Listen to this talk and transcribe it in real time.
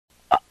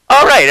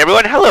right,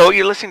 everyone. Hello.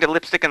 You're listening to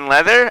Lipstick and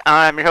Leather.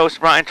 I'm your host,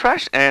 Brian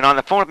Trush, and on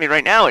the phone with me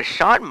right now is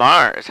Shawn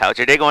Mars. How's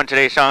your day going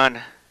today,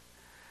 Shawn?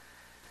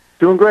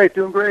 Doing great,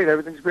 doing great.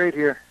 Everything's great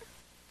here.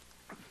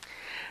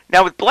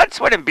 Now, with Blood,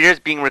 Sweat, and Beers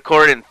being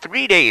recorded in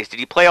 3 days,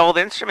 did you play all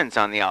the instruments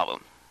on the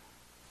album?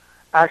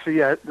 Actually,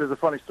 yeah, there's a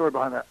funny story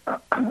behind that.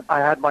 I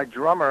had my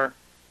drummer,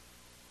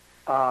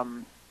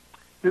 because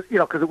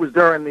it was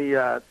during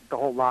the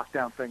whole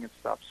lockdown thing and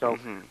stuff. So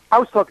I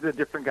was talking to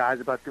different guys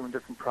about doing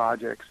different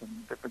projects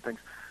and different things.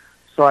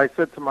 So I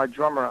said to my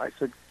drummer, I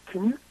said,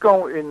 can you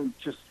go and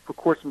just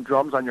record some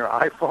drums on your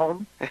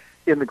iPhone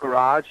in the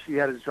garage? He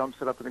had his drum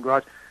set up in the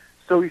garage.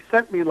 So he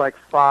sent me like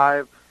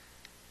 5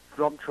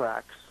 drum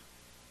tracks.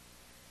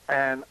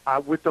 And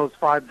with those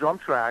 5 drum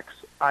tracks,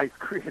 I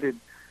created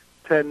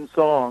 10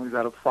 songs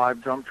out of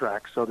 5 drum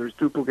tracks. So there's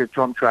duplicate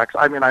drum tracks.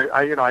 I mean,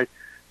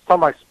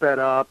 some I sped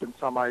up and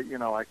some I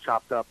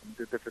chopped up and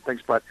did different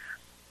things. But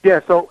yeah,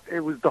 so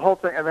it was the whole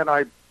thing. And then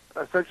I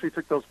essentially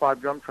took those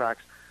 5 drum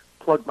tracks,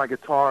 plugged my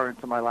guitar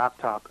into my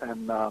laptop,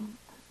 and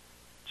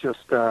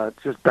just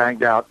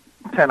banged out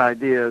 10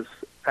 ideas,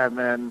 and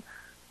then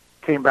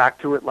came back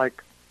to it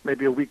like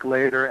maybe a week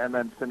later, and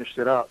then finished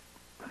it up.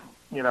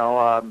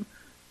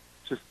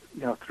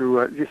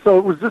 Through so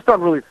it was just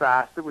done really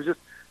fast. It was just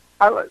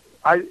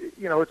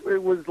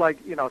it was like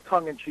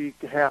tongue in cheek,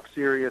 half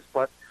serious,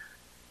 but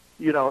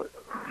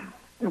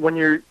when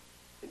you're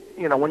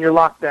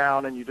locked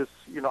down and you just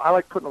I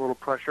like putting a little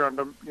pressure on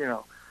them,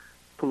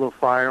 put a little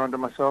fire under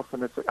myself,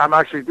 and I'm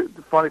actually,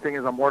 the funny thing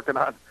is I'm working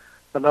on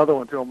another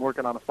one too. I'm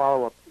working on a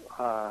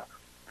follow-up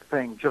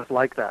thing just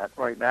like that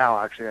right now.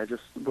 Actually, I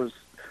just was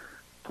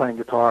playing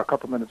guitar a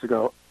couple minutes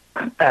ago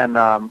and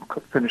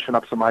finishing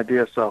up some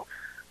ideas. So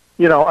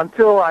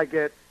until I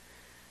get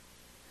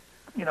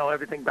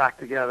everything back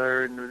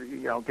together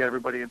and get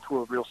everybody into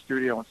a real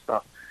studio and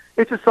stuff,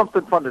 it's just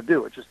something fun to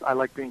do. I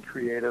like being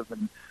creative,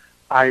 and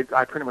I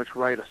pretty much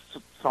write a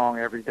song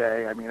every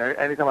day. I mean,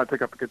 anytime I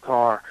pick up a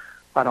guitar,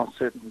 I don't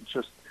sit and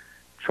just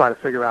try to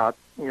figure out,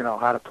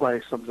 how to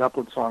play some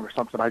Zeppelin song or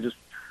something. I just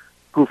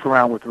goof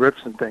around with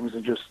riffs and things,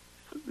 and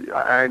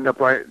I end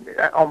up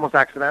almost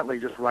accidentally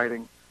just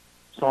writing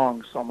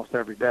songs almost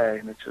every day.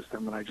 And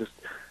then I just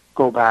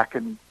go back,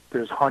 and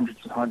there's hundreds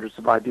and hundreds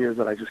of ideas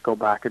that I just go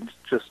back and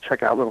just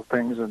check out little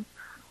things and,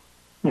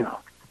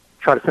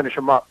 try to finish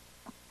them up.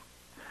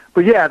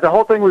 But yeah, the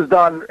whole thing was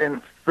done in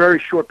a very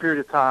short period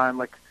of time,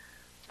 like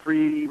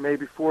 3,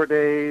 maybe 4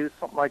 days,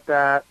 something like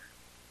that.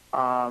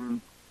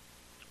 And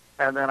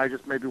then I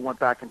just maybe went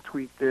back and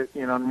tweaked it, a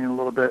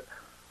little bit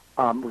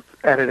with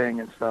editing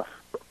and stuff.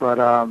 But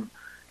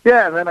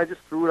yeah, and then I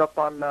just threw it up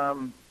on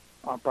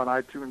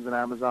iTunes and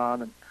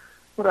Amazon and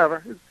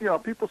whatever.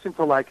 It's, people seem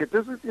to like it.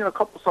 There's a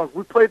couple songs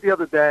we played the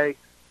other day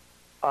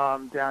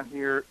down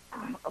here,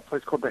 a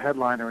place called the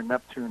Headliner in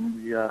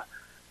Neptune.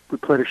 We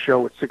played a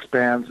show with 6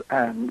 bands,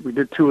 and we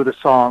did 2 of the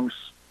songs,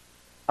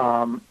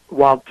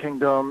 Wild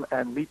Kingdom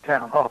and Meat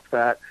Town, off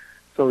that.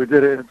 So we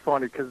did it, and it's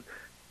funny because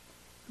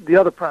the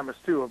other premise,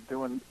 too, of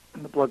doing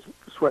the Blood,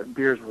 Sweat, and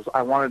Beers was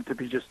I wanted it to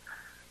be just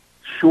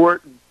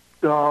short,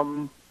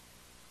 dumb,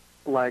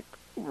 like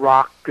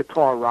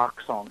guitar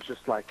rock songs,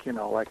 just like,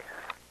 I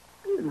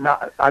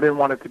didn't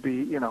want it to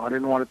be, I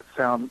didn't want it to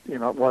sound,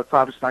 well, it's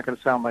obviously not going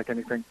to sound like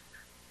anything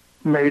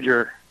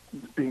major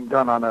being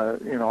done on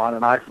on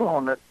an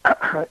iPhone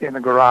in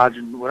a garage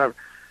and whatever.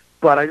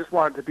 But I just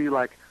wanted it to be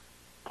like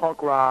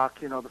punk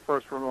rock, the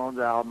first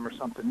Ramones album or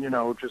something,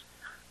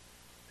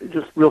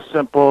 just real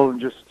simple,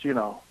 and just,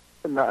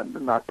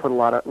 not put a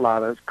lot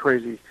of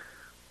crazy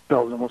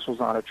bells and whistles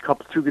on it.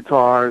 2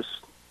 guitars,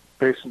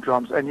 bass and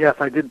drums. And yes,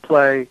 I did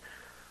play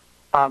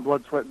on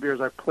Blood, Sweat, and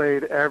Beers. I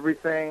played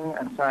everything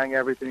and sang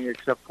everything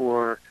except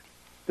for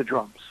the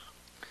drums.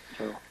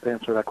 So to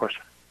answer that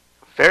question.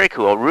 Very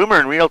cool. Rumor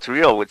and Reel to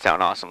Reel would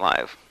sound awesome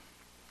live.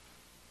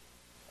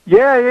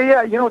 Yeah.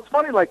 It's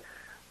funny, like,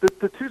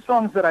 the 2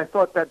 songs that I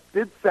thought that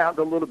did sound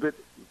a little bit,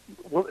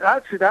 well,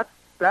 actually, that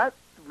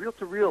Reel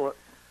to Reel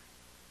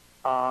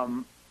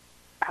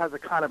has a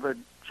kind of a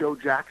Joe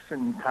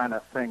Jackson kind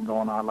of thing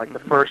going on, like the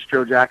first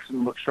Joe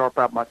Jackson Look Sharp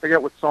album. I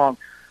forget what song,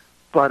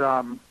 but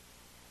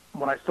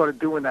when I started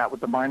doing that with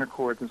the minor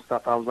chords and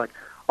stuff, I was like,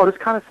 oh, this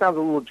kind of sounds a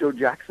little Joe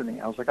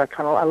Jackson-y. I was like,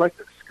 I like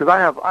this, because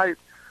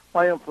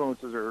my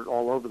influences are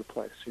all over the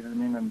place, you know what I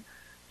mean? And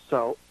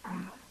so,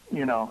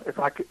 if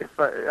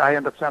I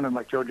end up sounding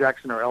like Joe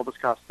Jackson or Elvis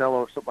Costello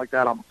or something like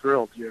that, I'm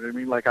thrilled, you know what I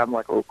mean? Like, I'm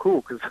like, oh,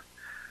 cool, because,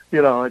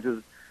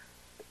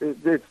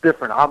 it's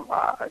different.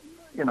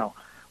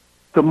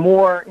 The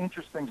more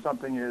interesting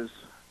something is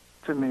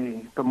to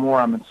me, the more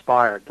I'm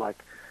inspired. Like,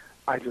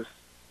 I just,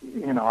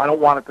 I don't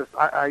want it to,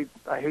 I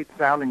hate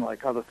sounding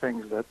like other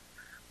things that,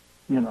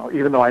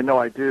 even though I know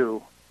I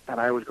do,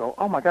 and I always go,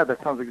 oh my God,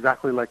 that sounds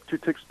exactly like Two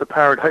Tickets to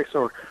Paradise,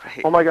 or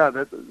Right. oh my God,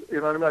 that, you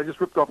know what I mean? I just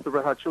ripped off the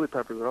Red Hot Chili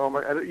Peppers. Or, oh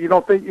my, you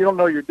don't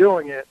know you're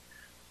doing it,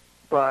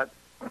 but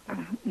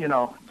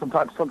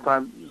sometimes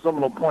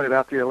someone will point it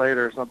out to you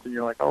later or something.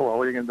 You're like, oh well,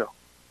 what are you gonna do?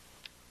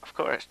 Of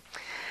course.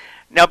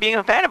 Now, being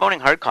a fan of owning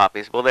hard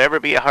copies, will there ever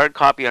be a hard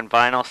copy on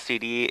vinyl,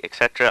 CD,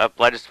 etc. of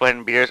Blood, Sweat,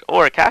 and Beers,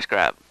 or a cash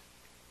grab?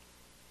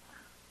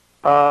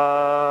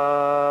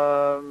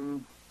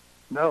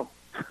 No.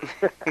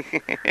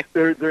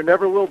 There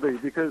never will be,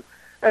 because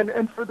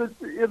and for the,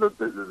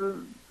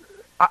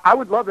 I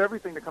would love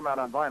everything to come out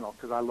on vinyl,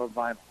 because I love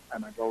vinyl,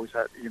 and I've always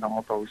had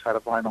a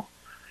vinyl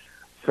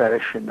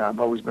fetish, and I've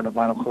always been a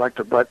vinyl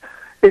collector. But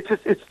it's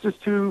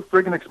just too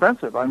friggin'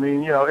 expensive. I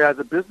mean, as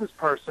a business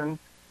person,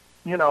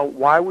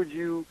 why would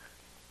you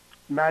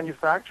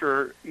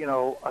manufacture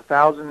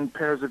 1,000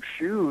 pairs of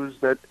shoes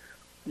that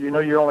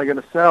you're only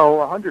going to sell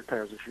 100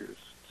 pairs of shoes?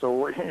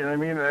 So you know what I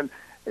mean, and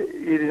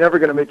you're never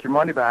going to make your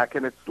money back.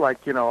 And it's like,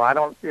 I'd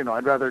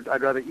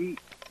rather eat.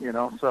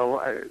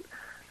 So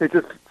it's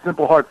just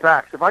simple hard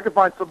facts. If I could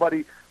find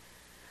somebody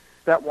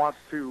that wants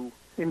to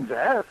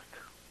invest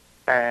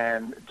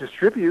and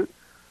distribute,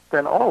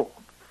 then I'll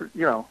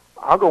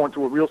go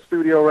into a real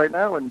studio right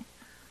now and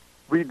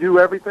redo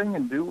everything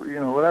and do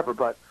whatever.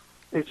 But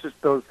it's just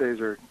those days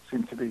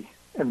seem to be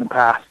in the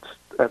past,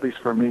 at least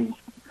for me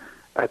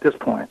at this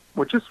point,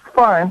 which is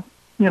fine.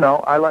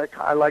 I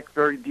like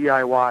very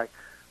DIY,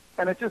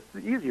 and it's just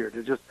easier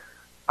to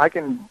I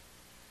can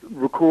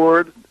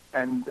record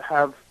and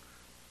have,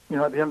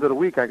 at the end of the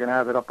week I can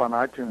have it up on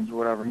iTunes or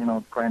whatever,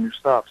 brand new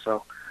stuff.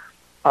 So,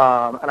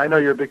 and I know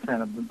you're a big fan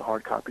of the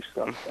hard copy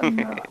stuff, and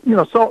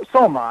so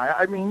am I.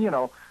 I mean,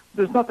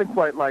 there's nothing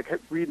quite like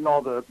reading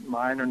all the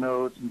liner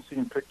notes and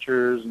seeing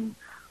pictures and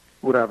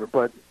whatever,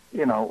 but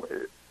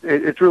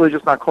it's really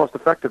just not cost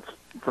effective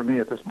for me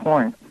at this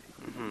point.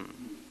 Mm-hmm.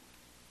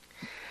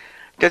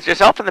 Does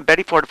yourself and the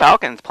Betty Ford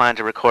Falcons plan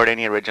to record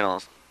any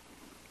originals?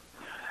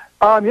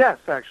 Yes,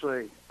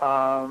 actually.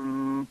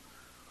 Right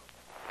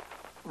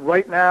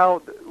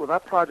now,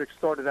 that project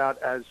started out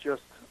as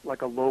just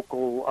like a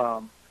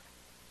local,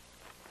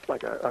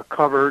 like a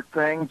cover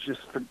thing,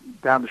 just for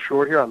down the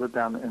shore here. I live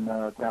down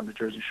the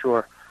Jersey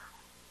Shore,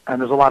 and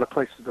there's a lot of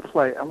places to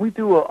play. And we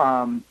do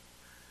all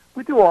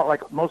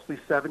like mostly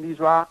 70s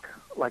rock,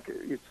 like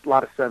it's a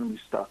lot of 70s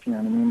stuff. You know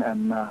what I mean?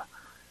 And a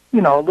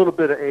little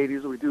bit of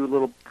 80s. We do a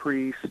little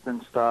Priest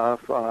and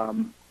stuff.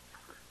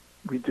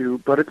 We do,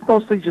 but it's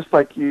mostly just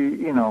like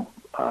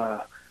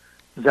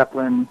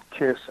Zeppelin,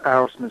 Kiss,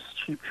 Aerosmith,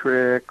 Cheap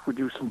Trick. We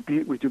do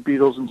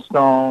Beatles and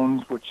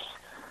Stones, which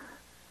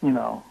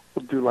we'll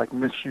do like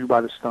 "Miss You"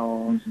 by the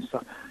Stones and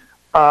stuff.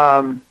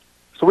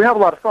 So we have a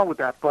lot of fun with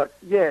that. But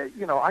yeah,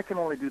 I can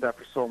only do that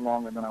for so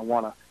long, and then I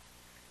want to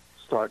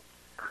start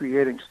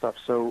creating stuff.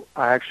 So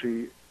I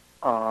actually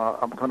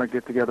I'm going to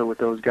get together with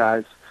those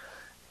guys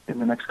in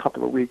the next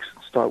couple of weeks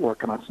and start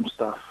working on some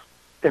stuff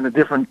in a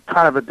different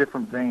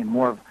vein,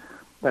 more of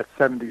that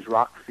 70s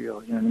rock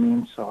feel, you know what I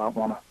mean? So I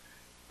want to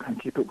kind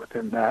of keep it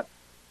within that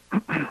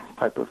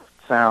type of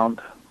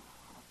sound,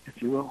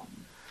 if you will.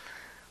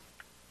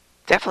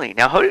 Definitely.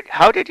 Now,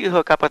 how did you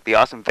hook up with the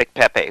awesome Vic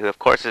Pepe, who of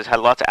course has had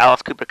lots of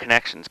Alice Cooper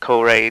connections,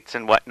 co-writes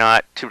and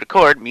whatnot, to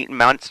record Meet and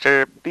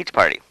Monster Beach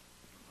Party?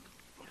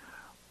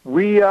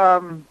 We,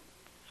 I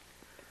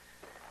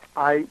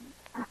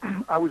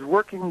was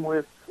working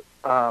with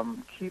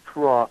Keith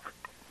Roth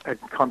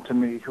had come to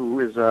me, who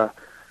is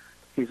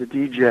he's a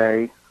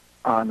DJ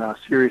on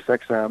Sirius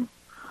XM.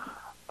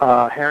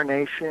 Hair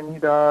Nation he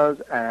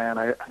does, and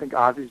I think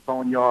Ozzy's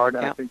Boneyard,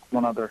 and I think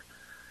one other.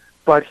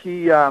 But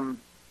he,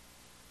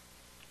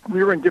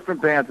 we were in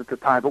different bands at the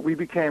time, but we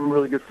became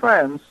really good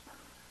friends,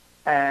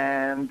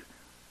 and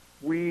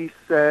we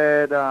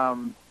said,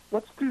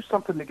 let's do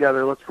something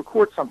together, let's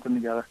record something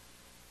together.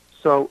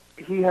 So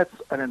he had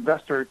an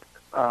investor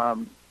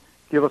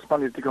give us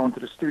money to go into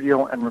the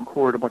studio and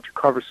record a bunch of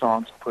cover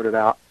songs, put it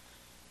out,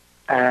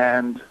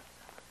 and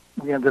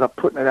we ended up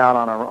putting it out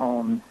on our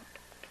own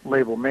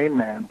label, Main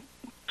Man.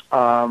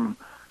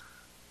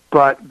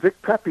 But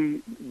Vic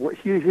Pepe,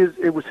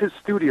 it was his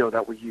studio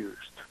that we used.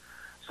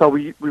 So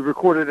we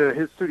recorded it at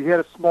his studio. He had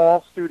a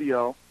small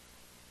studio.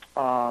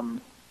 I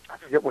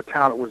forget what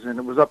town it was in.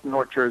 It was up in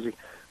North Jersey.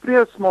 But he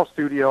had a small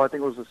studio. I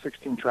think it was a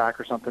 16-track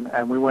or something.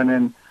 And we went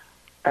in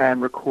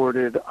and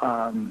recorded,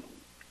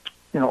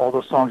 all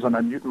those songs on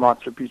that Mutant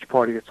Monster Beach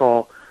Party. It's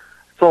all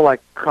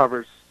like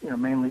covers,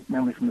 mainly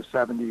from the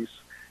 70s.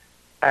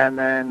 And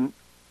then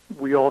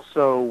we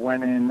also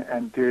went in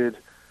and did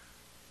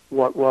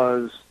what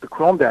was the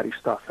Chrome Daddy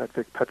stuff at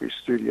Vic Pepe's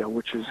studio,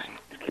 which is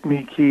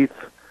me, Keith,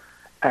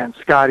 and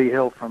Scotty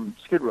Hill from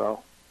Skid Row.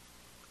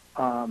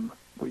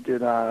 We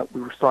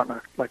were starting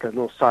a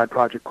little side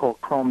project called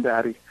Chrome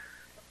Daddy,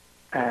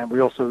 and we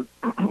also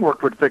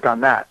worked with Vic on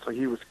that. So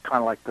he was kind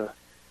of like the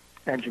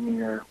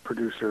engineer,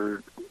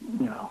 producer,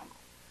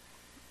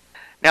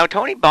 Now,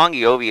 Tony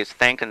Bongiovi is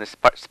thanked in the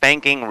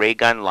spanking Ray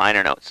Gun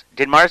liner notes.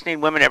 Did Mars Need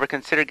Women ever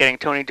consider getting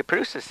Tony to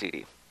produce this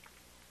CD?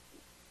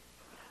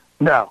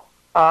 No.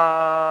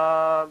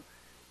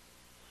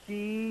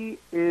 He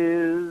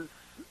is,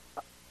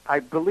 I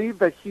believe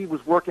that he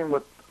was working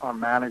with our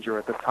manager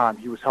at the time.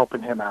 He was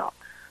helping him out.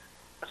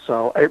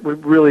 So it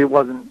really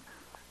wasn't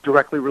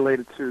directly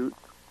related to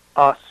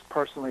us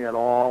personally at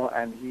all,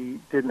 and he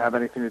didn't have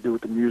anything to do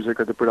with the music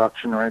or the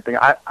production or anything.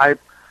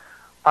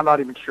 I'm not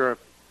even sure if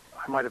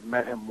I might have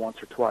met him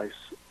once or twice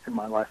in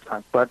my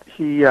lifetime, but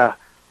he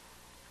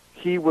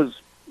was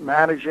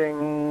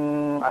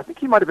managing. I think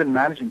he might have been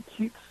managing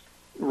Keith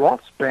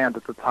Roth's band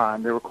at the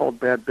time. They were called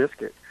Bad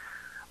Biscuit,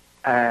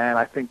 and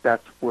I think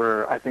that's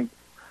where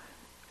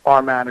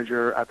our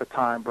manager at the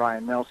time,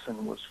 Brian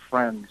Nelson, was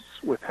friends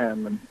with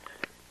him, and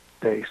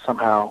they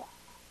somehow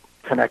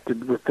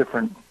connected with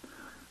different.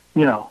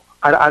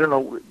 I don't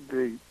know.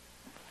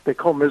 They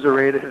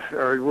commiserated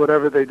or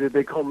whatever they did.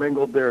 They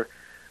commingled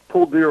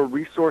pulled their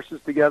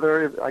resources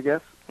together, I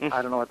guess.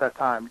 I don't know at that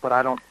time, but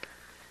I don't.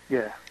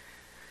 Yeah.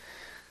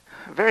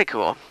 Very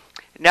cool.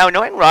 Now,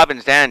 knowing Robin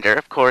Zander,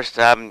 of course,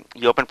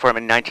 you opened for him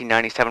in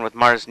 1997 with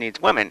Mars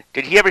Needs Women.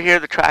 Did he ever hear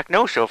the track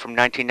No Show from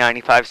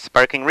 1995's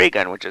Sparking Ray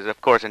Gun, which is,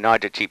 of course, a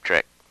nod to Cheap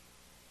Trick?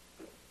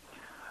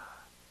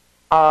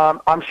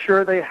 I'm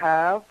sure they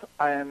have,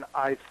 and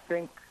I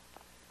think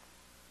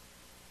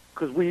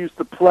because we used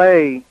to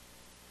play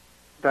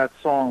that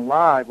song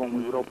live when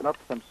we would open up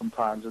for them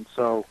sometimes, and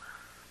so,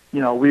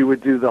 we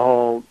would do the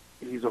whole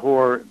 "He's a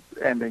Whore"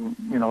 ending,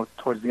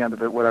 towards the end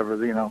of it, whatever,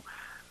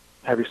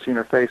 have you seen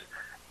her face?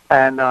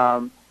 And,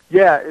 I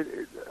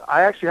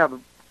actually have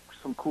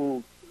some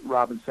cool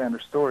Robin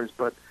Sanders stories,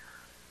 but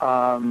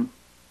I'm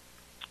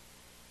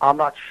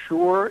not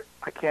sure.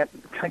 I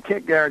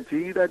can't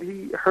guarantee that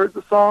he heard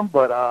the song,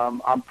 but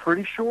I'm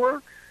pretty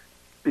sure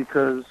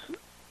because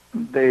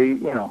they,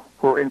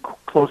 were in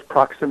close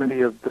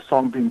proximity of the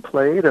song being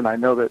played, and I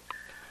know that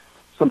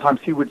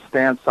sometimes he would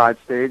stand side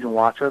stage and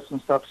watch us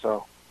and stuff,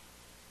 so,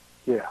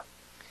 yeah.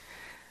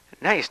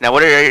 Nice. Now,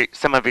 what are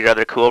some of your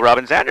other cool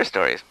Robin Zander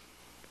stories?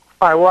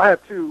 All right, well, I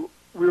have two.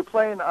 We were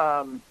playing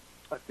a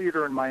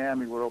theater in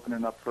Miami. We're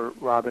opening up for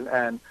Robin,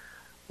 and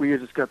we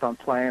had just got done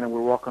playing, and we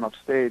were walking up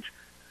stage,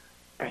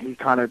 and he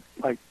kind of,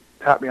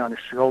 tapped me on the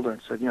shoulder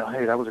and said,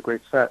 hey, that was a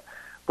great set.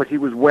 But he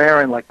was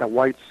wearing, the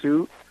white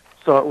suit,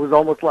 so it was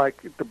almost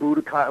like the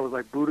Budokan. It was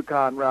like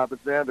Budokan Robin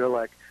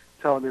Zander,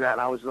 telling me that,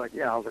 and I was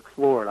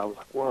floored. I was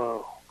like,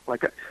 whoa.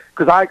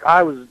 Because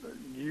I was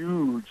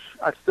huge,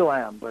 I still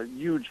am, but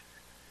huge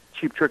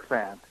Cheap Trick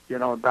fan,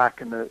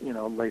 back in the,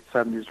 late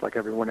 70s like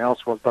everyone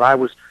else was. But I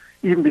was,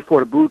 even before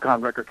the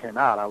Budokan record came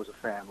out, I was a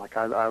fan.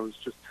 I was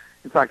just,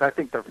 in fact, I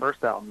think their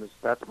first album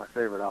that's my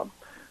favorite album.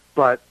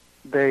 But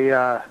they,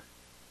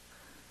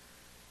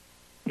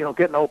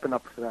 getting open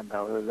up for them,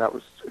 that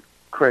was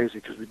crazy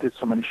because we did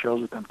so many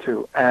shows with them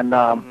too. And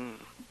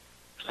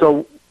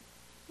so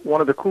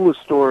one of the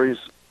coolest stories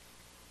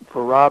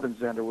for Robin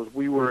Zander was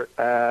we were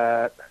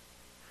at,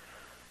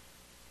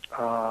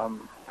 I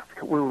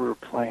forget where we were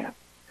playing.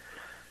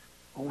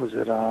 What was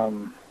it? I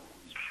don't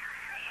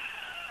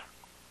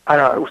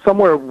know. It was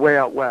somewhere way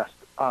out west.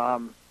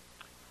 It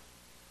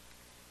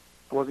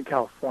wasn't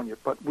California,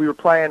 but we were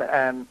playing,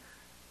 and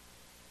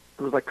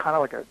it was kind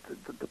of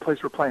the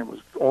place we were playing was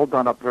all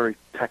done up very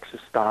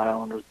Texas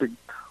style, and there was big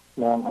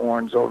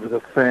longhorns over the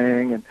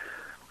thing and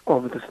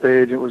over the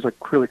stage. It was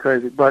really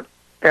crazy. But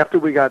after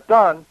we got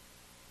done,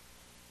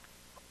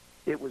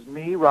 it was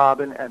me,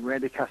 Robin, and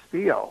Randy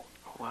Castillo.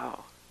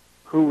 Wow.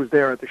 Who was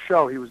there at the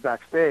show. He was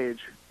backstage.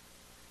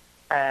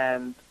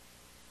 And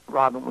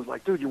Robin was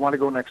like, dude, you want to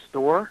go next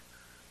door?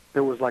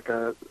 There was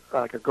a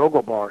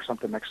go-go bar or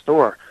something next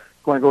door.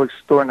 You want to go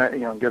next door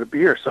and get a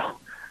beer? So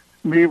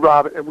me,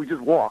 Robin, and we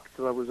just walked.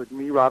 So it was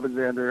me, Robin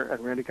Zander,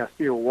 and Randy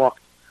Castillo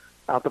walked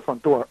out the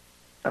front door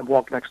and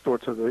walked next door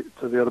to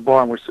the other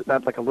bar, and we're sitting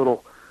at a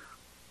little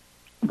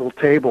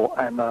table,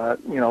 and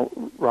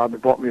Robin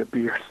bought me a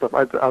beer and stuff.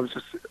 I was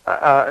just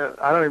I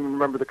don't even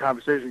remember the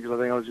conversation because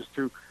I think I was just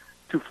too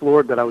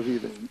floored that I was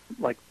even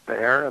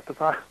there at the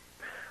time.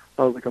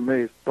 I was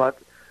amazed. But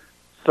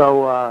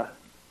so I'm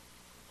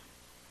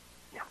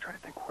trying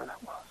to think where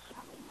that was.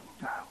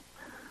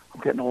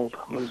 I'm getting old.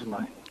 I'm losing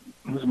my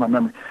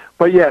memory.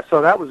 But yeah,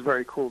 so that was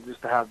very cool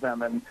just to have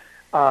them. And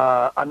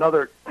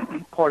another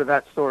part of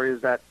that story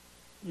is that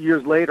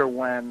years later,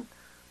 when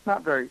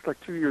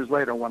 2 years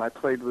later, when I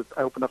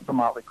opened up the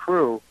Motley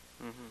Crue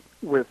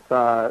with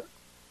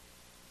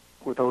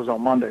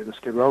Ozone Monday, the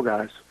Skid Row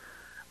guys,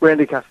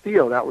 Randy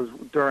Castillo. That was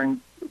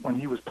during when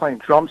he was playing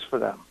drums for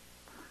them.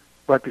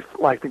 Right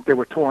before, I think they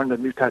were touring the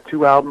new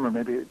Tattoo album, or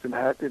maybe it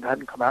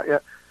hadn't come out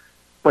yet.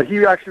 But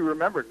he actually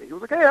remembered me. He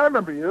was like, "Hey, I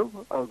remember you."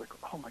 I was like,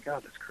 "Oh my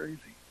God, that's crazy."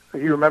 So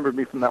he remembered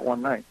me from that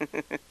one night.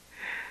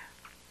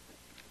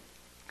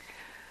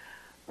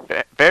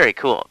 Very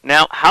cool.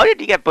 Now, how did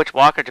you get Butch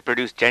Walker to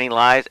produce Jenny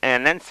Lies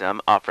and then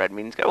some off Red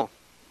Means Go?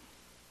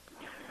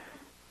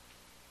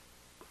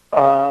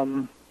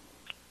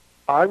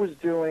 I was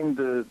doing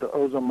the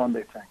Ozone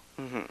Monday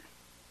thing,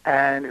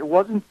 and it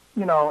wasn't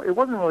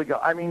really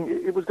going. I mean,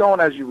 it was going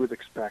as you would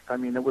expect. I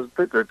mean, it was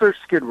they're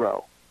Skid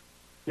Row,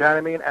 you know what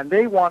I mein? And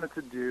they wanted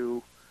to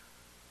do,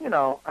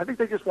 I think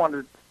they just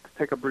wanted to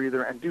take a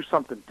breather and do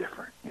something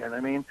different. You know what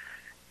I mean?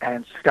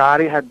 And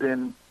Scotty had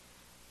been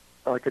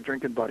a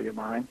drinking buddy of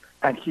mine,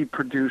 and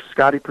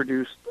Scotty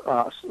produced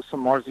some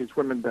Mars Needs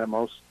Women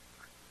demos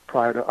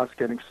prior to us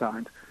getting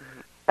signed,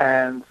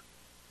 and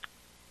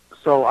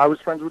so I was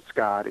friends with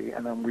Scotty,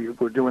 and then we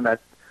were doing that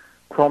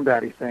Chrome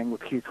Daddy thing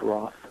with Keith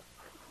Roth.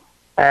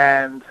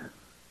 And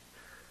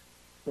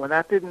when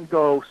that didn't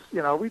go,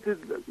 we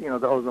did,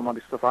 the Ozone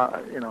Monday stuff,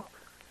 I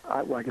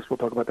guess we'll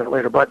talk about that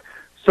later. But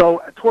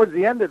so towards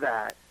the end of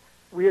that,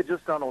 we had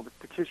just done all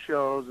the Kiss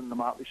shows and the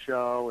Motley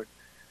show,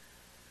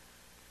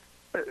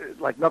 and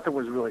like nothing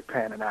was really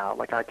panning out.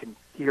 Like I can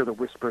hear the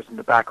whispers in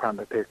the background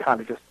that they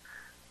kind of just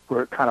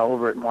were kind of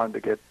over it and wanted to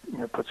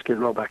get, put Skid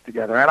Row back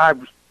together.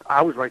 And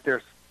I was right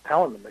there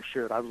telling them they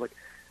should. I was like,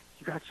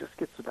 you guys just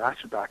get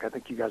Sebastian back. I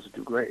think you guys would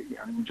do great.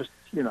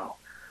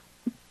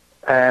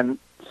 And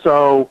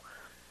so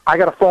I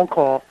got a phone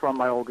call from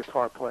my old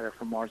guitar player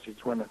from Mars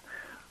Needs Women,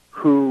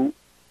 who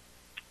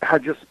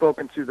had just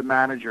spoken to the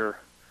manager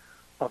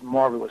of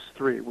Marvelous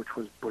 3, which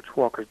was Butch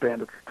Walker's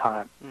band at the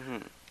time. Mm-hmm.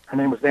 Her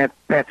name was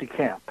Nancy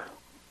Camp.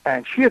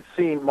 And she had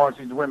seen Mars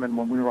Needs Women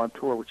when we were on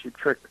tour with Cheap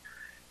Trick,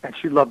 and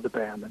she loved the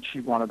band, and she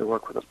wanted to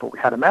work with us, but we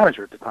had a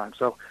manager at the time.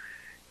 So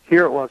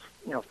here it was,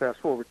 fast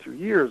forward 2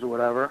 years or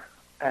whatever,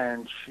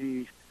 and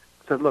she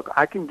said, look,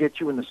 I can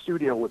get you in the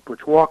studio with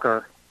Butch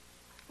Walker,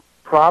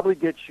 probably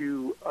get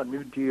you a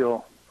new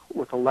deal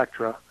with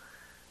Elektra,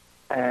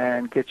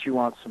 and get you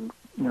on some,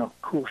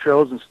 cool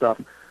shows and stuff.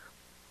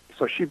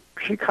 So she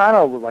kind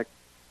of was like,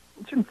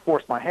 she didn't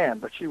force my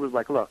hand, but she was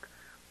like, look,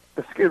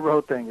 the Skid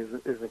Row thing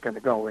isn't going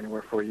to go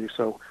anywhere for you,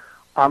 so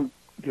I'm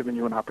giving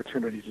you an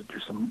opportunity to do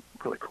some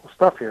really cool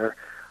stuff here.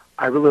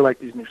 I really like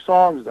these new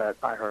songs that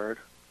I heard,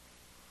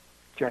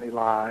 Jenny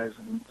Lies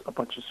and a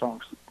bunch of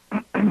songs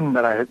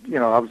that I had,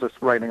 I was just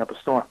writing up a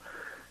storm.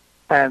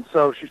 And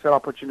so she said, I'll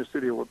put you in the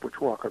studio with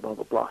Butch Walker, blah,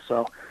 blah, blah.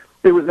 So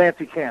it was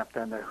Nancy Camp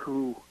then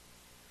who,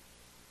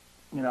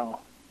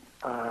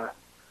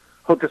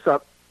 hooked us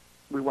up.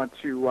 We went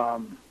to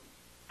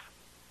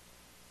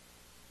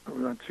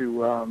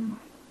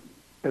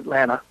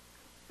Atlanta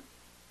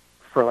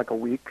for like a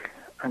week,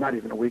 or not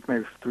even a week,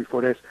 maybe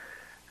 3-4 days,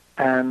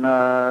 and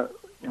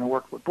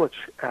worked with Butch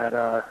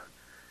at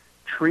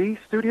Tree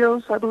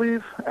Studios, I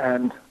believe,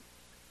 and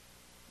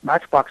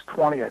Matchbox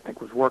 20, I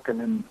think, was working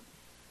in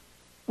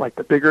like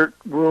the bigger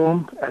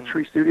room at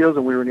Tree Studios,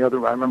 and we were in the other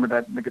room. I remember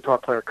that the guitar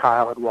player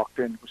Kyle had walked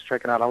in, was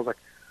checking out. I was like,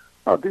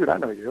 "Oh, dude, I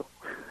know you."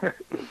 It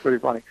was pretty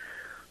funny.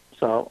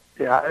 So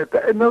yeah,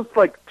 in those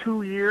like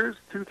 2-3 years,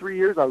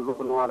 I was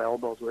rubbing a lot of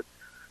elbows with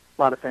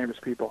a lot of famous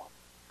people.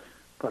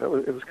 But it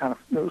was fun.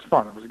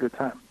 It was a good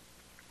time.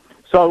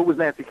 So it was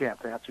Nancy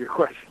Camp, to answer your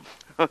question.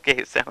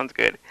 Okay, sounds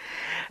good.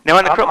 Now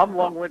on the I'm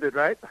long-winded,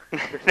 right?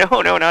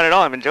 No, not at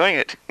all. I'm enjoying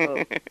it.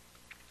 Oh.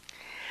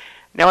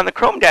 Now on the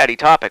Chrome Daddy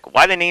topic,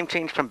 why the name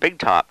change from Big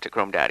Top to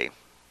Chrome Daddy?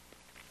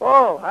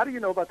 Oh, how do you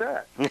know about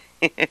that?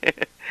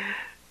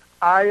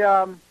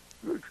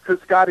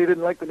 Because Scotty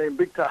didn't like the name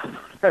Big Top.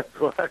 That's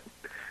why.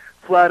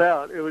 Flat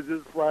out. It was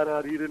just flat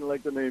out. He didn't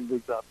like the name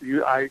Big Top.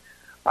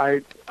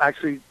 I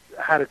actually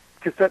had a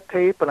cassette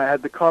tape, and I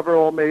had the cover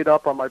all made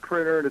up on my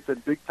printer, and it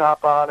said Big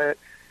Top on it,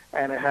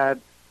 and it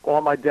had all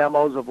my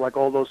demos of like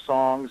all those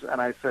songs, and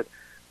I said,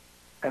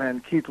 and then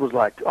Keith was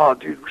like, oh,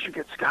 dude, we should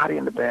get Scotty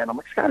in the band. I'm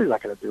like, Scotty's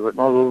not going to do it.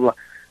 Blah, blah, blah.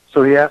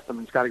 So he asked him,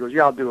 and Scotty goes,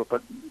 yeah, I'll do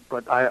it,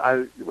 but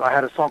I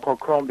had a song called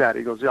Chrome Daddy.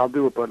 He goes, yeah, I'll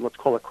do it, but let's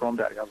call it Chrome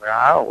Daddy. I was like,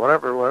 oh,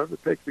 whatever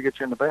it takes to get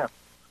you in the band.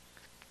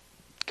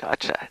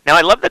 Gotcha. Now,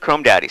 I love the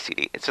Chrome Daddy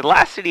CD. It's the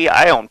last CD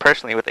I own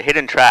personally with a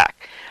hidden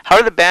track. How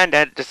did the band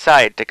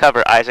decide to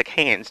cover Isaac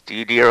Haynes' Do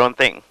You Do Your Own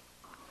Thing?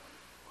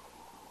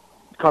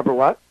 Cover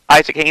what?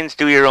 Isaac Haynes'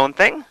 Do Your Own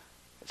Thing?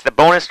 It's the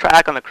bonus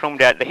track on the Chrome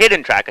Daddy, the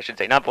hidden track, I should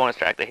say, not bonus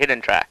track, the hidden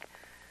track.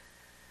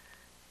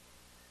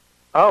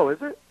 Oh,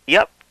 is it?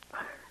 Yep.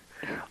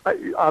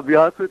 I'll be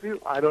honest with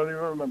you, I don't even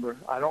remember.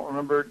 I don't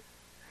remember.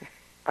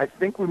 I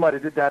think we might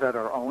have did that at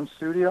our own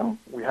studio.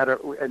 We had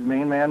at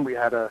Main Man, we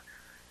had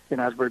in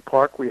Asbury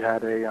Park, we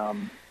had a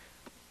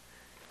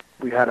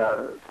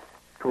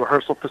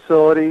rehearsal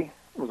facility.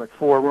 It was like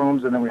 4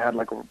 rooms, and then we had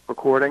like a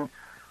recording,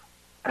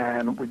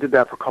 and we did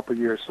that for a couple of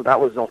years. So that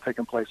was all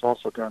taking place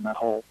also during that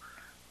whole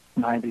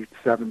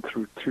 97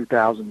 through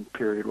 2000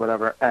 period,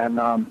 whatever. And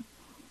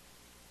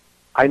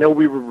I know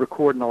we were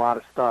recording a lot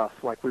of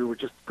stuff. Like we would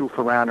just goof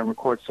around and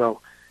record.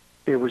 So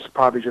it was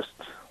probably just,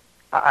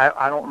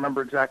 I don't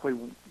remember exactly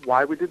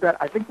why we did that.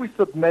 I think we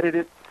submitted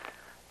it.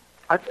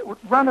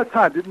 Around that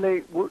time, didn't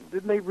they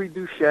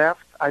redo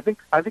Shaft? I think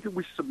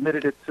we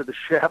submitted it to the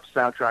Shaft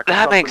soundtrack.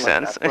 That makes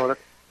like sense.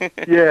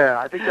 That. Yeah,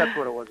 I think that's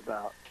what it was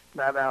about.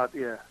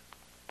 Yeah.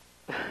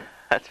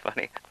 That's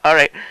funny. All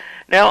right.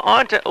 Now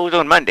on to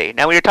Ozone Monday.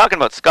 Now we were talking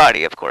about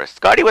Scotty, of course.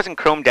 Scotty wasn't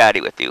Chrome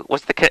Daddy with you.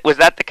 Was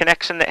that the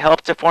connection that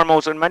helped to form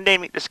Ozone Monday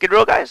and meet the Skid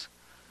Row guys?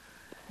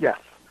 Yes.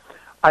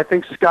 I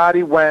think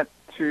Scotty went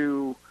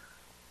to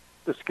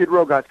the Skid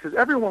Row guys because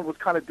everyone was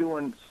kind of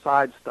doing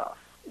side stuff.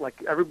 Like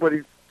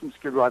everybody from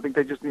Skid Row, I think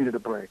they just needed a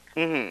break.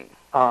 Mm-hmm.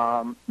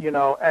 Around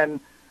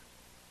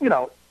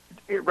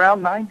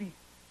around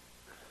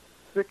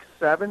 96,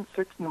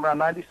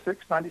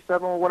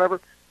 97 or whatever,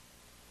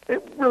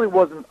 it really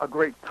wasn't a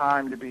great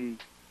time to be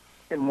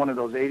in one of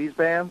those 80s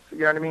bands. You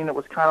know what I mean? It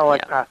was kind of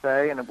like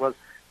passe, and it was,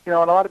 and a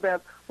lot of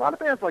bands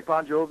like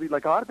Bon Jovi,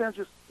 like a lot of bands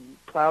just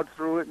plowed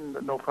through it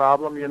and no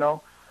problem,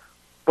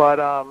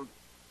 But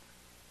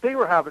they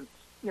were having,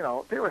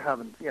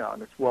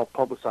 and it's well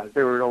publicized.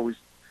 They were always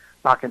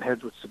knocking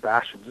heads with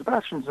Sebastian.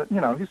 Sebastian's,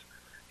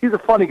 he's a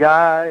funny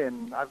guy,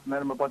 and I've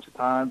met him a bunch of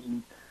times,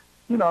 and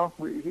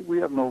we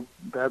have no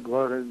bad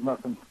blood or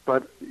nothing.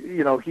 But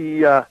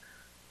he's a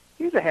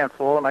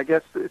handful, and I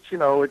guess it's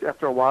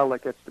after a while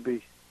that gets to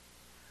be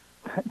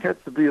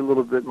a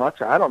little bit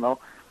much. I don't know.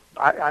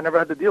 I never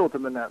had to deal with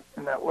him in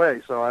that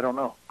way, so I don't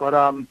know. But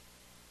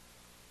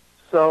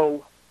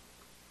so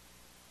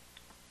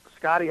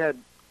Scotty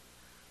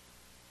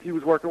he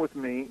was working with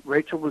me.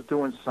 Rachel was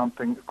doing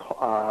something.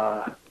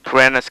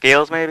 Prunella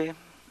Scales, maybe?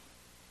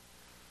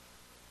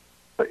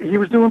 He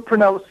was doing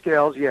Prunella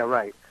Scales, yeah,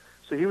 right.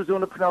 So he was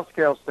doing the Prunella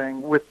Scales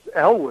thing with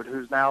Elwood,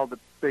 who's now the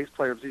bass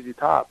player of ZZ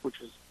Top, which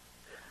is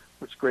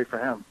great for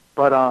him.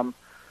 But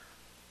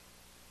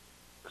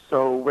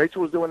so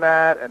Rachel was doing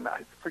that, and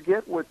I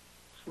forget what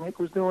Snake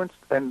was doing,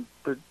 and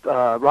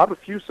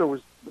Robert Fuso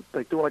was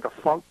like doing like a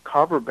funk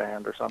cover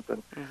band or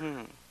something.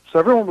 Mm-hmm. So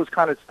everyone was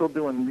kind of still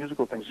doing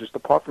musical things just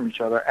apart from each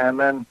other. And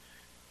then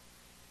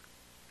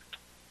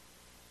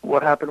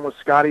what happened was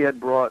Scotty had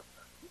brought,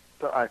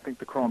 I think,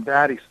 the Chrome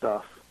Daddy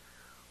stuff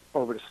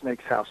over to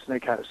Snake's house.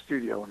 Snake had a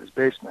studio in his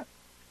basement.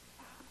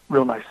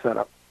 Real nice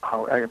setup.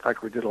 In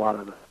fact, we did a lot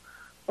of the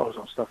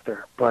Ozone stuff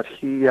there. But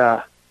he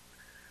brought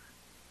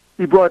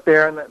it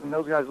there, and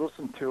those guys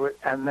listened to it.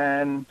 And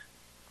then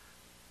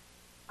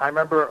I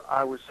remember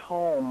I was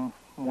home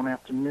one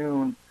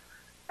afternoon,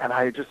 and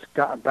I had just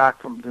gotten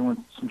back from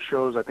doing some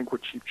shows, I think,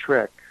 with Cheap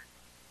Trick.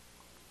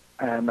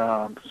 And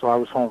so I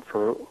was home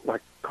for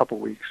like a couple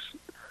weeks.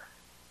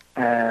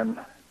 And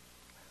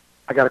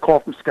I got a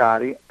call from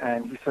Scotty,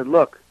 and he said,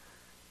 look,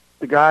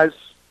 the guys,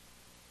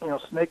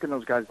 Snake and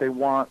those guys, they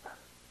want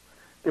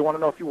to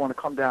know if you want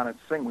to come down and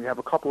sing. We have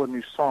a couple of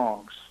new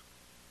songs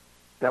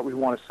that we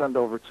want to send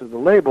over to the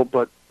label,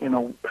 but,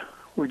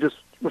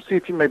 we'll see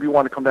if you maybe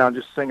want to come down and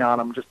just sing on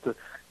them, just to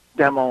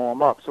demo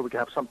them up so we can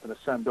have something to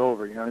send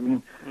over, you know what I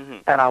mean? Mm-hmm.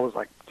 And I was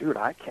like, dude,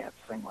 I can't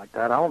sing like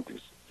that. I don't do.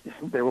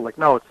 They were like,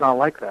 no, it's not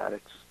like that.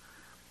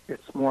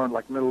 It's more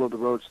like middle of the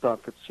road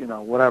stuff. It's,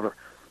 whatever,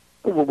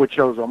 which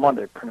shows on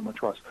Monday pretty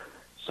much was.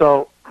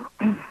 So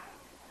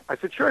I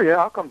said, sure, yeah,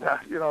 I'll come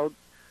down,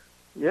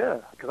 yeah,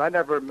 because I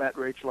never met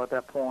Rachel at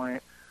that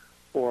point,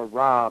 or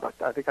Rob.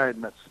 I think I had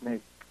met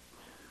Snake.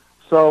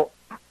 So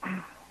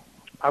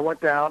I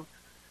went down,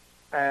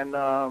 and,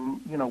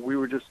 we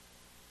were just,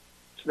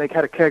 Snake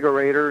had a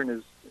kegerator and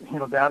his,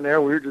 down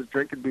there. We were just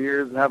drinking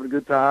beers and having a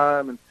good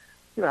time and,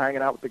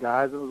 hanging out with the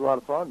guys. It was a lot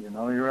of fun,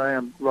 Here I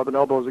am rubbing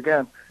elbows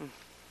again.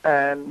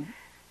 And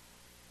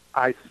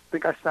I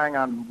think I sang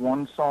on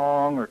one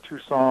song or two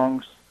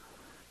songs.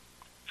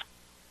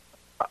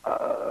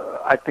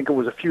 I think it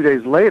was a few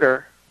days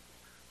later.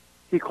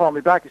 He called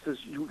me back. He says,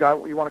 you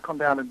want to come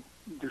down and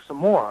do some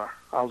more?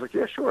 I was like,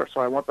 yeah, sure.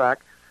 So I went back.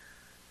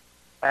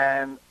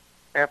 And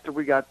after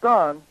we got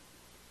done,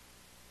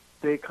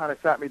 they kind of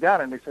sat me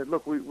down and they said,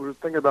 look, we were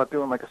thinking about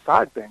doing like a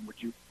side thing.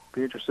 Would you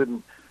be interested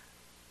in?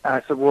 And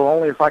I said, well,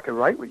 only if I could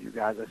write with you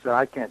guys. I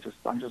said,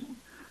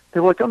 they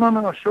were like, oh,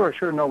 no, sure.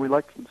 No, we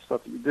like the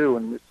stuff that you do.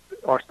 And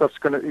our stuff's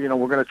going to,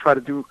 we're going to try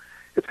to do,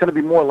 it's going to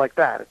be more like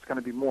that. It's going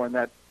to be more in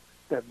that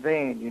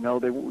vein,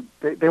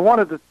 They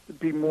wanted to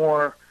be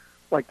more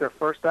like their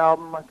first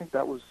album. I think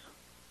that was,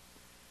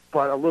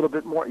 but a little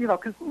bit more,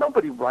 because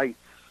nobody writes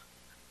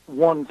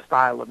one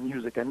style of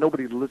music and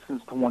nobody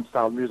listens to one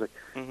style of music.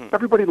 Mm-hmm.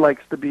 Everybody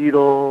likes the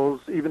Beatles,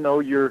 even though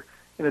you're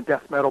in a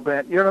death metal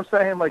band. You know what I'm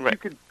saying? Like, right. You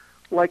could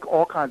like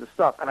all kinds of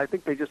stuff. And I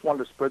think they just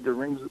wanted to spread their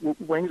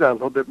wings out a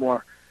little bit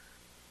more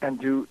and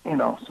do,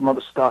 some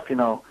other stuff.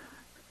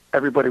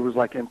 Everybody was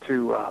like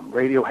into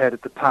Radiohead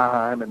at the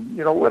time and,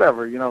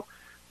 whatever,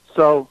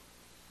 So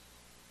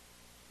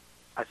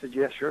I said,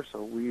 yeah, sure.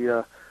 So we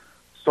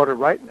started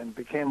writing and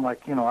became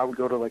like, I would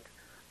go to like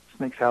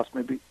Snake's house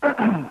maybe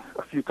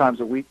a few times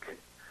a week,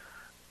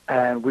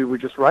 and we would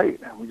just write,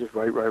 and we just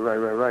write,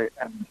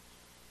 and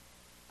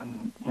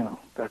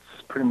that's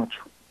pretty much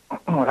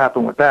what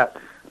happened with that.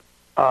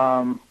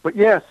 But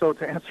yeah, so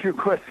to answer your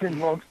question,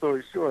 long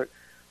story short,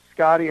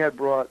 Scotty had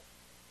brought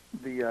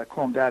the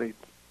Chrome Daddy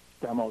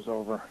demos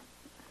over,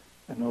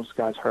 and those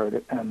guys heard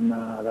it, and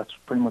that's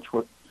pretty much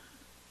what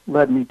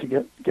led me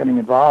to getting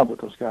involved with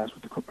those guys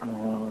with the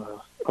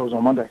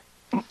Ozone Monday.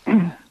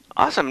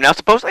 Awesome. Now,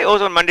 supposedly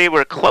Ozone Monday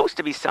were close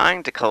to be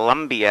signed to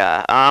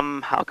Columbia.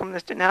 How come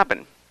this didn't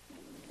happen?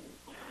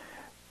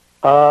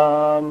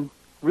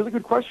 Really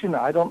good question.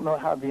 I don't know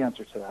the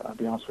answer to that. I'll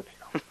be honest with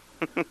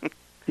you.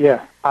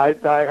 Yeah, I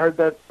heard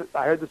that.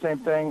 I heard the same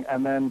thing,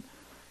 and then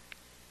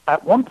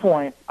at one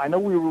point, I know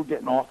we were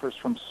getting offers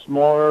from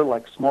smaller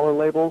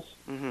labels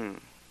Mm-hmm.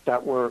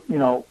 that were,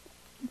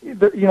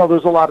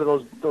 there's a lot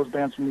of those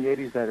bands from the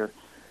 '80s that are,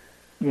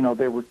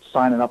 they were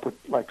signing up with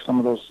like some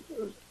of those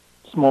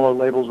smaller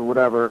labels or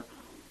whatever.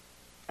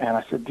 And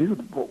I said,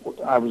 dude,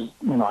 I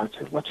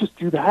said, let's just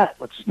do that.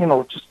 Let's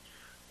just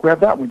grab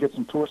that. We get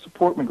some tour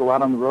support. We go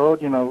out on the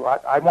road.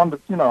 I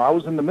wanted to, I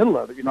was in the middle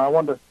of it. I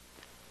wanted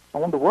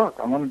to work.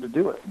 I wanted to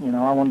do it.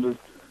 I was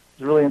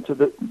really into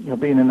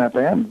being in that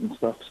band and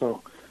stuff.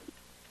 So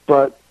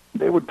but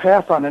they would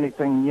pass on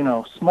anything,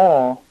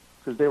 small,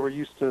 because they were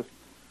used to,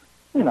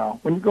 when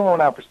you're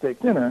going out for steak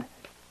dinner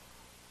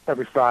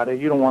every Friday,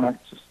 you don't want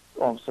to just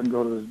all of a sudden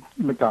go to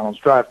the McDonald's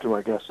drive-thru,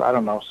 I guess. I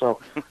don't know. So,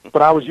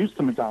 but I was used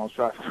to McDonald's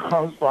drive-thru.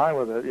 I was fine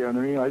with it. You know what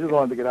I mean? I just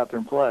wanted to get out there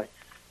and play.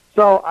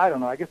 So, I don't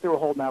know. I guess they were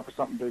holding out for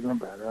something bigger and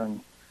better, and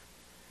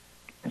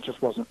it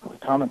just wasn't really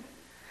coming.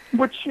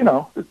 Which,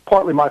 is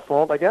partly my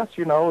fault, I guess.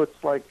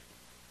 It's like,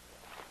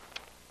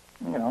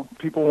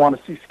 people want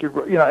to see Skid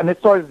Row. And it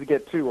started to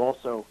get, too,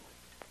 also,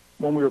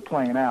 when we were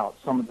playing out,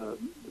 some of the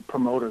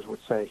promoters would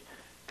say,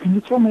 can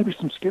you throw maybe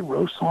some Skid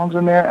Row songs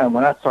in there? And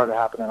when that started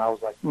happening, I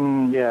was like,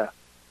 yeah,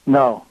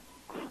 no,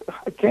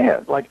 I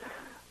can't. Like,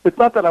 it's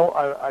not that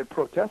I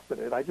protested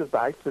it.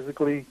 I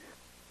physically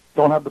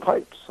don't have the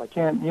pipes. I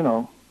can't,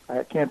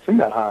 I can't sing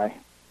that high.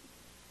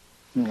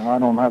 I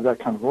don't have that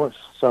kind of voice.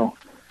 So,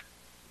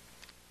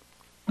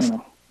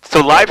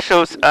 So live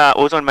shows,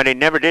 Ozone Monday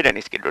never did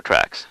any Skid Row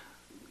tracks?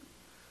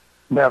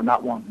 No,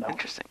 not one, no.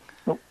 Interesting.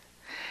 Nope.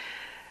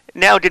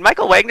 Now, did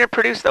Michael Wagner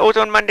produce the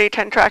Ozone Monday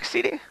 10-track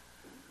CD?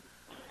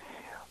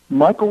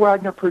 Michael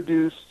Wagner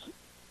produced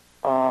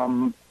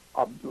a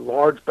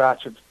large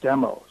batch of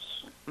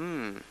demos.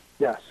 Mm.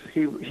 Yes,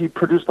 he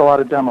produced a lot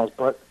of demos,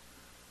 but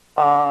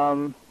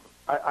I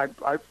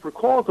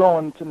recall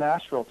going to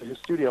Nashville to his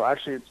studio.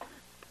 Actually,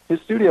 his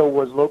studio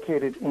was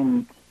located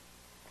on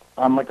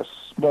like a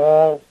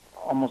small,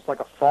 almost like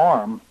a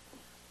farm,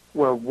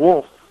 where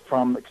Wolf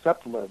from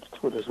Accept lived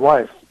with his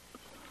wife,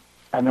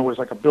 and there was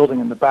like a building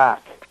in the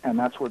back, and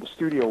that's where the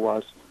studio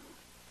was.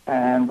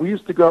 And we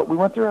used to go. We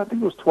went there, I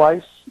think it was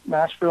twice,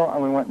 Nashville,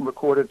 and we went and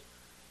recorded,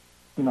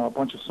 a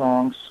bunch of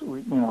songs.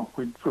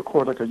 We'd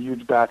record like a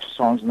huge batch of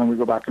songs, and then we'd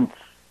go back and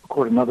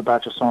record another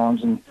batch of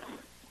songs.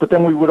 But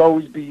then we would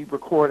always be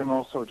recording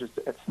also just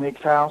at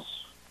Snake's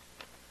house.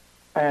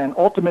 And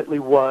ultimately,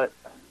 what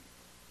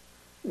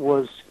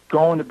was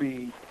going to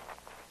be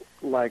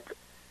like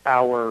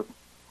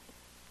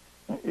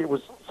it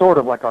was sort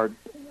of like our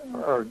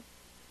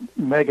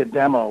mega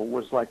demo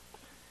was like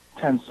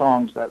 10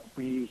 songs that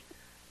we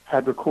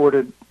had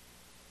recorded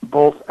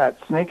both at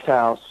Snake's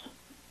house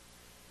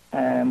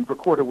and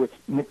recorded with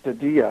Nick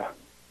Dadia,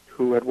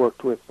 who had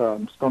worked with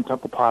Stone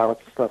Temple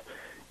Pilots and stuff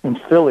in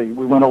Philly.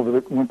 We went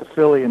to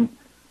Philly and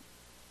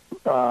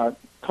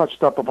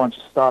touched up a bunch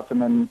of stuff and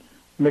then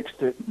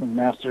mixed it and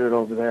mastered it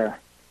over there.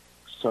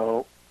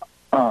 So,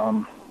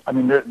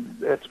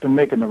 it's been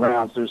making the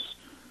rounds. There's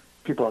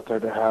people out there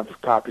that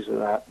have copies of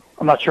that.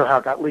 I'm not sure how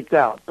it got leaked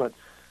out, but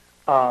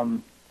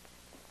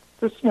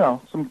there's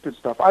some good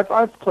stuff.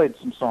 I've played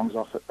some songs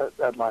off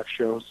at live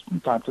shows from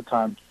time to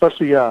time,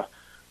 especially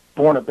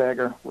 "Born a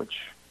Beggar,"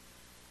 which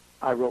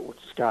I wrote with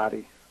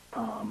Scotty,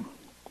 and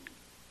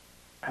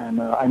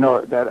I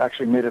know that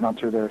actually made it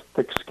onto their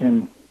Thick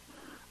Skin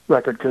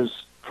record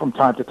because from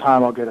time to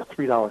time I'll get a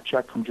 $3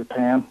 check from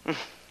Japan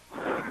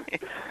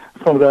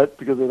from that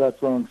because of that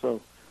song.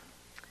 So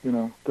I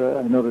know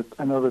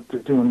that they're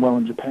doing well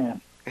in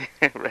Japan.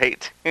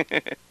 Right.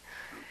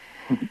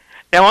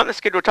 Now, on the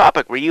Skid Row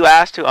topic, were you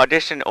asked to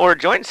audition or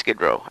join Skid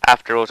Row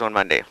after Ozone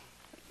Monday?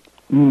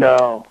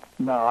 No.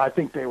 I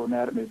think they were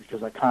mad at me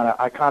because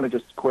I kind of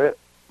just quit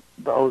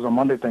the Ozone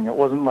Monday thing. It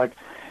wasn't like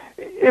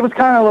it was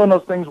kind of one of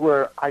those things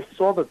where I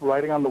saw the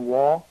writing on the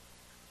wall,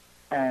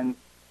 and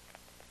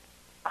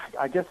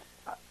I guess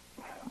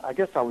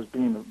I was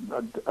being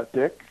a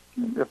dick,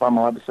 if I'm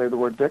allowed to say the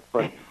word dick,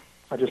 but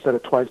I just said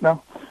it twice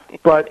now.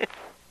 But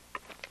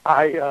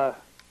I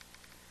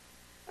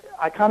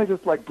kind of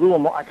just like blew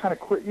them. I kind of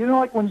quit.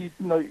 Like when you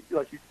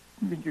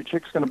think your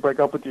chick's gonna break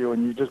up with you,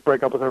 and you just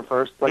break up with her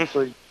first. Like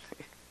so, you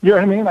know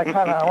what I mean?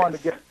 I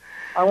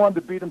wanted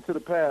to beat them to the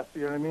pass.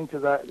 You know what I mean?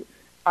 Because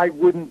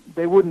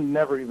they wouldn't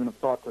never even have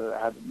thought to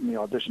have me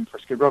audition for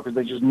Skid Row because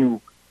they just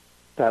knew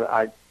that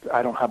I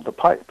don't have the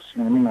pipes.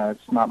 You know what I mean?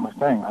 It's not my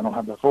thing. I don't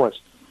have that voice.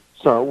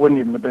 So it wouldn't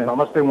even have been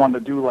unless they wanted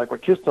to do like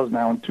what Kiss does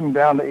now and tune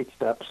down to 8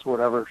 steps,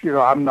 whatever.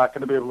 I'm not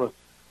going to be able to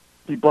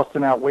be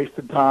busting out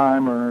Wasted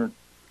Time or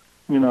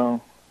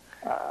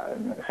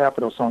half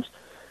of those songs.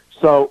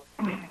 So,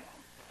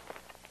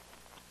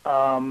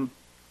 I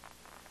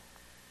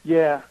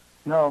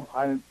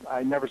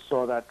never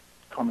saw that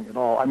coming at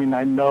all. I mean,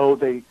 I know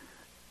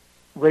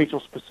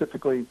Rachel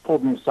specifically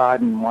pulled me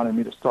aside and wanted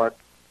me to start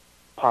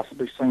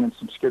possibly singing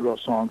some Skid Row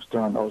songs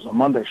during those on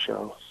Monday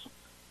shows.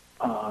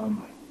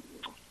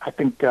 I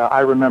think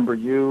I Remember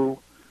You,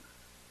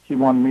 he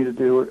wanted me to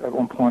do it at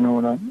one point,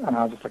 and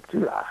I was just like,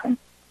 dude, my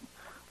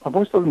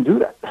voice doesn't do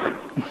that.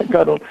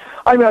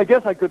 I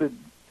guess I could have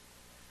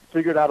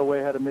figured out a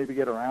way how to maybe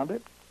get around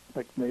it,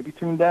 like maybe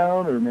tune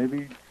down or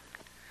maybe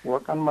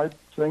work on my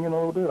singing a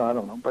little bit. I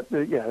don't know. But,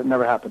 it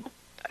never happened.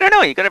 I don't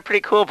know. You got a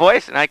pretty cool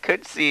voice, and I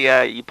could see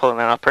you pulling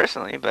that off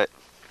personally, but...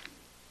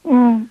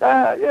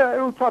 it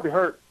would probably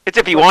hurt. It's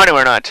if you want to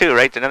or not, too,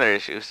 right? It's another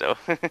issue, so...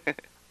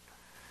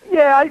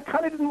 Yeah, I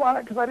kind of didn't want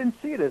it because I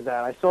didn't see it as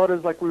that. I saw it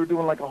as like we were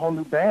doing like a whole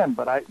new band,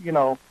 but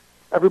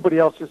everybody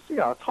else just,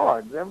 it's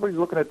hard. Everybody's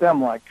looking at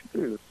them like,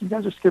 dude, you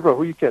guys are Skid Row.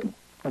 Who are you kidding?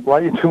 Like, why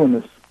are you doing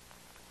this?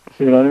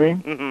 You know what I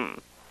mean? Mm-hmm.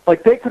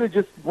 Like, they could have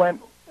just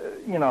went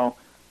you know,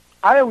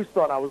 I always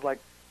thought, I was like,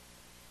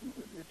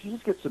 if you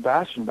just get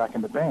Sebastian back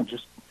in the band,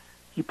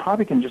 he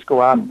probably can just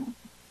go out and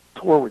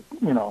tour with,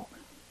 you know,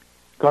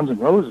 Guns N'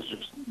 Roses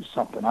or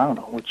something. I don't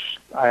know, which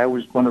I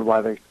always wondered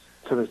why they,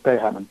 to this day,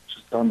 haven't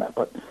just done that.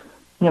 But,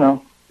 you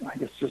know, I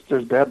guess just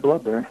there's bad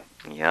blood there.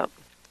 Yep.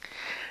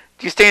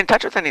 Do you stay in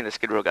touch with any of the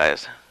Skid Row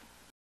guys?